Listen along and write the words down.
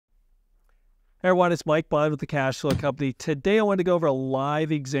Hey everyone, it's Mike Bonn with the Cash Flow Company. Today I want to go over a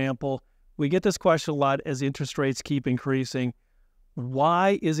live example. We get this question a lot as interest rates keep increasing.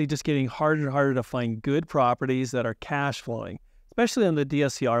 Why is it just getting harder and harder to find good properties that are cash flowing, especially on the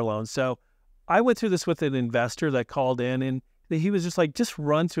DSCR loan? So I went through this with an investor that called in and he was just like, just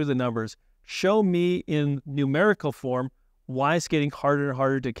run through the numbers. Show me in numerical form why it's getting harder and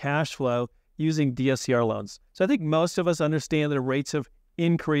harder to cash flow using DSCR loans. So I think most of us understand that rates have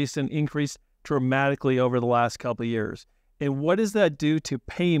increased and increased dramatically over the last couple of years. And what does that do to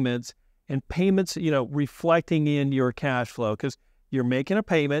payments and payments, reflecting in your cash flow? Because you're making a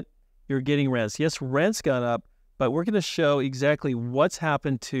payment, you're getting rents. Yes, rent's gone up, but we're going to show exactly what's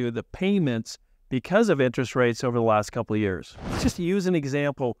happened to the payments because of interest rates over the last couple of years. Let's just use an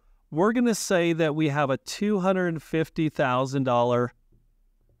example. We're going to say that we have a $250,000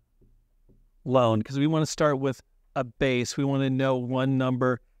 loan because we want to start with a base. We want to know one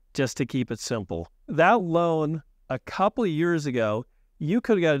number just to keep it simple. That loan, a couple of years ago, you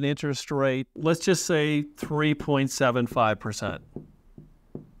could have got an interest rate, let's just say 3.75%.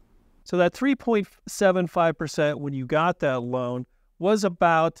 So that 3.75% when you got that loan was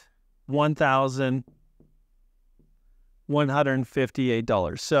about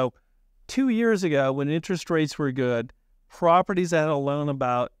 $1,158. So 2 years ago, when interest rates were good, properties that had a loan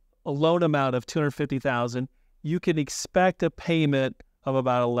amount of $250,000, you can expect a payment of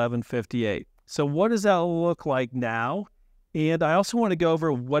about $1,158. So what does that look like now? And I also want to go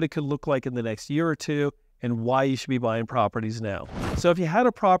over what it could look like in the next year or two and why you should be buying properties now. So if you had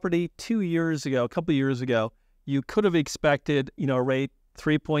a property 2 years ago, a couple of years ago, you could have expected, a rate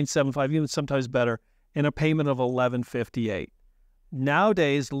 3.75, even sometimes better, and a payment of $1,158.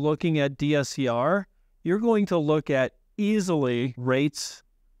 Nowadays, looking at DSCR, you're going to look at easily rates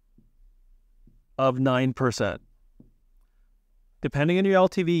of 9%. Depending on your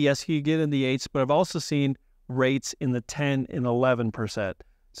LTV, yes, you get in the 8s, but I've also seen rates in the 10 and 11%.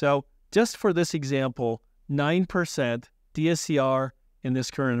 So just for this example, 9% DSCR in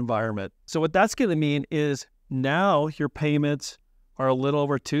this current environment. So what that's going to mean is now your payments are a little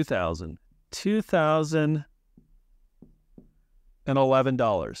over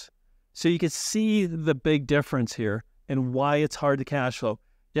 $2,011. So you can see the big difference here and why it's hard to cash flow.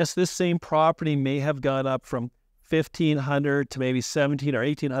 Yes, this same property may have gone up from $1,500 to maybe $1,700 or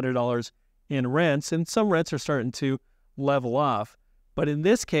 $1,800 in rents, and some rents are starting to level off. But in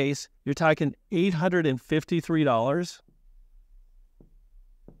this case, you're talking $853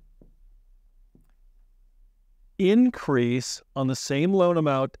 increase on the same loan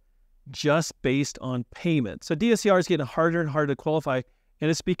amount just based on payment. So DSCR is getting harder and harder to qualify,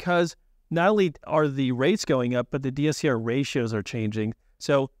 and it's because not only are the rates going up, but the DSCR ratios are changing.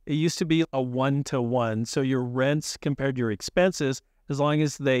 So it used to be a 1-to-1. So your rents compared to your expenses, as long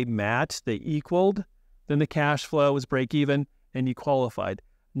as they matched, they equaled, then the cash flow was break even and you qualified.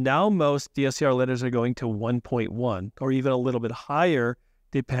 Now most DSCR lenders are going to 1.1 or even a little bit higher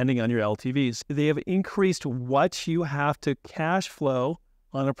depending on your LTVs. They have increased what you have to cash flow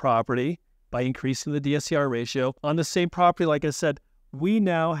on a property by increasing the DSCR ratio. On the same property, like I said, we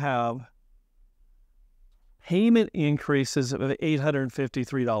now have payment increases of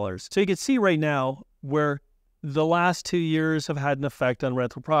 $853. So you can see right now where the last 2 years have had an effect on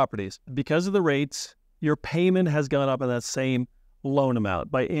rental properties. Because of the rates, your payment has gone up on that same loan amount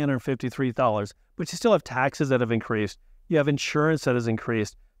by $853, but you still have taxes that have increased. You have insurance that has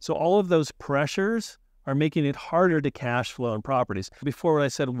increased. So all of those pressures are making it harder to cash flow in properties. Before I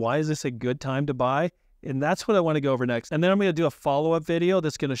said, why is this a good time to buy? And that's what I want to go over next. And then I'm going to do a follow-up video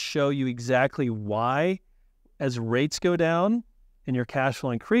that's going to show you exactly why, as rates go down and your cash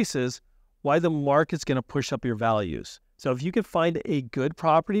flow increases, why the market's going to push up your values. So if you can find a good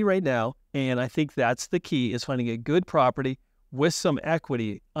property right now, and I think that's the key, is finding a good property with some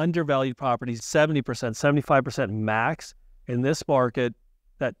equity, undervalued properties, 70%, 75% max in this market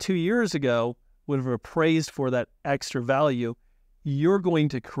that 2 years ago would have appraised for that extra value, you're going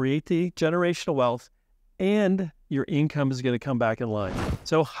to create the generational wealth and your income is going to come back in line.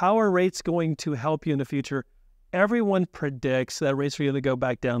 So how are rates going to help you in the future? Everyone predicts that rates are going to go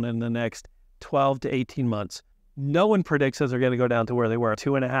back down in the next 12 to 18 months. No one predicts that they're going to go down to where they were,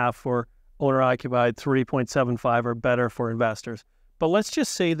 2.5 for owner-occupied, 3.75 or better for investors. But let's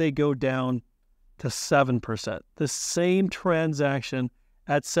just say they go down to 7%. The same transaction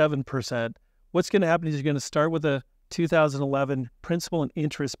at 7%. What's going to happen is you're going to start with a 2011 principal and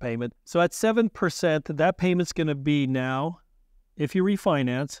interest payment. So at 7%, that payment's going to be now, if you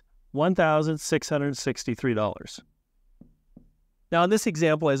refinance, $1,663. Now, in this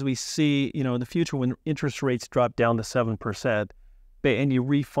example, as we see, in the future when interest rates drop down to 7%, and you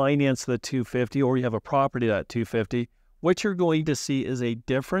refinance the 250, or you have a property at 250, what you're going to see is a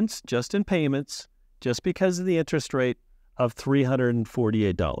difference just in payments, just because of the interest rate, of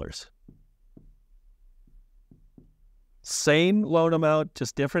 $348. Same loan amount,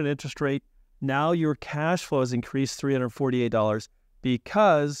 just different interest rate. Now your cash flow has increased $348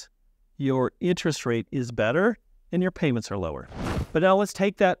 because your interest rate is better and your payments are lower. But now let's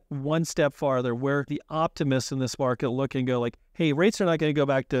take that one step farther, where the optimists in this market look and go like, hey, rates are not going to go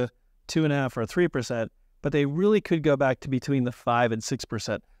back to 2.5% or 3%, but they really could go back to between the 5% and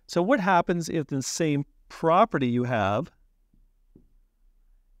 6%. So what happens if the same property you have,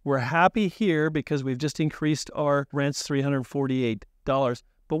 we're happy here because we've just increased our rents $348,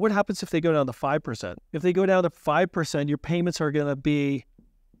 but what happens if they go down to 5%? If they go down to 5%, your payments are going to be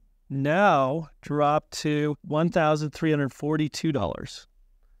now drop to $1,342.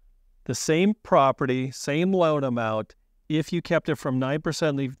 The same property, same loan amount. If you kept it from 9%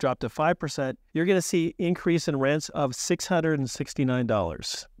 and you've dropped to 5%, you're going to see increase in rents of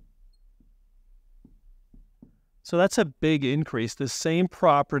 $669. So that's a big increase. The same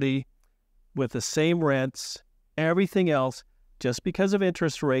property with the same rents, everything else, just because of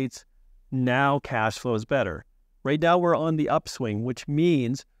interest rates, now cash flow is better. Right now we're on the upswing, which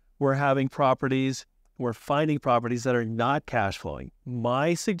means we're finding properties that are not cash flowing.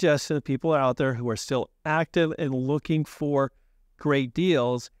 My suggestion to people out there who are still active and looking for great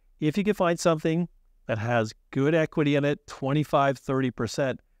deals, if you can find something that has good equity in it, 25,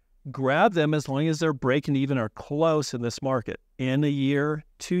 30%, grab them as long as they're breaking even or close in this market. In a year,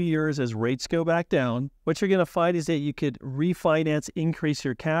 2 years, as rates go back down, what you're going to find is that you could refinance, increase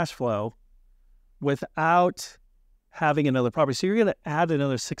your cash flow without having another property. So you're going to add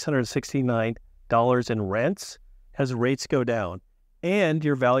another $669 in rents as rates go down, and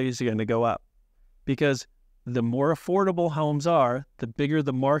your values are going to go up, because the more affordable homes are, the bigger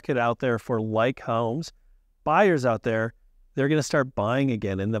the market out there for like homes. Buyers out there, they're going to start buying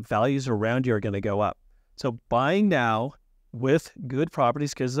again, and the values around you are going to go up. So buying now with good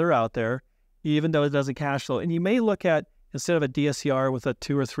properties, because they're out there, even though it doesn't cash flow. And you may look at, instead of a DSCR with a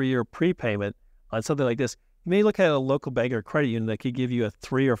 2 or 3 year prepayment on something like this, you may look at a local bank or credit union that could give you a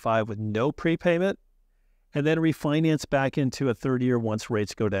 3 or 5 with no prepayment, and then refinance back into a 30-year once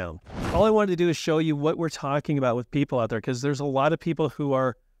rates go down. All I wanted to do is show you what we're talking about with people out there, because there's a lot of people who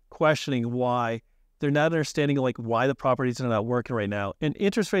are questioning why. They're not understanding like why the properties are not working right now. And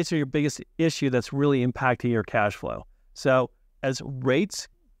interest rates are your biggest issue that's really impacting your cash flow. So as rates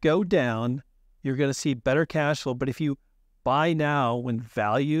go down, you're going to see better cash flow. But if you buy now when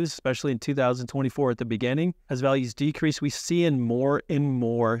values, especially in 2024 at the beginning, as values decrease, we see in more and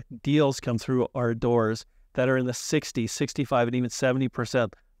more deals come through our doors that are in the 60, 65, and even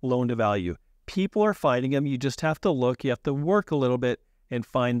 70% loan to value. People are finding them. You just have to look. You have to work a little bit and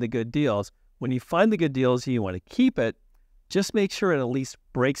find the good deals. When you find the good deals and you want to keep it, just make sure it at least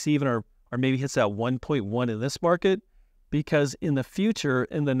breaks even or maybe hits that 1.1 in this market, because in the future,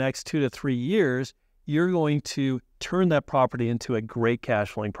 in the next 2 to 3 years, you're going to turn that property into a great cash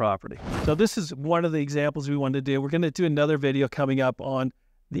flowing property. So this is one of the examples we wanted to do. We're going to do another video coming up on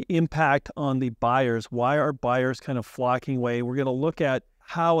the impact on the buyers. Why are buyers kind of flocking away? We're going to look at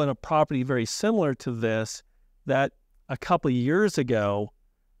how in a property very similar to this, that a couple of years ago,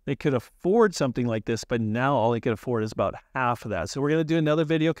 they could afford something like this, but now all they can afford is about half of that. So we're going to do another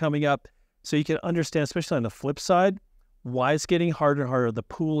video coming up so you can understand, especially on the flip side, why it's getting harder and harder. The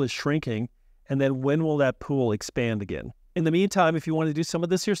pool is shrinking. And then when will that pool expand again? In the meantime, if you want to do some of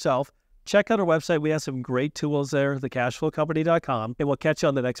this yourself, check out our website. We have some great tools there, thecashflowcompany.com, and we'll catch you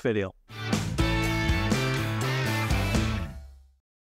on the next video.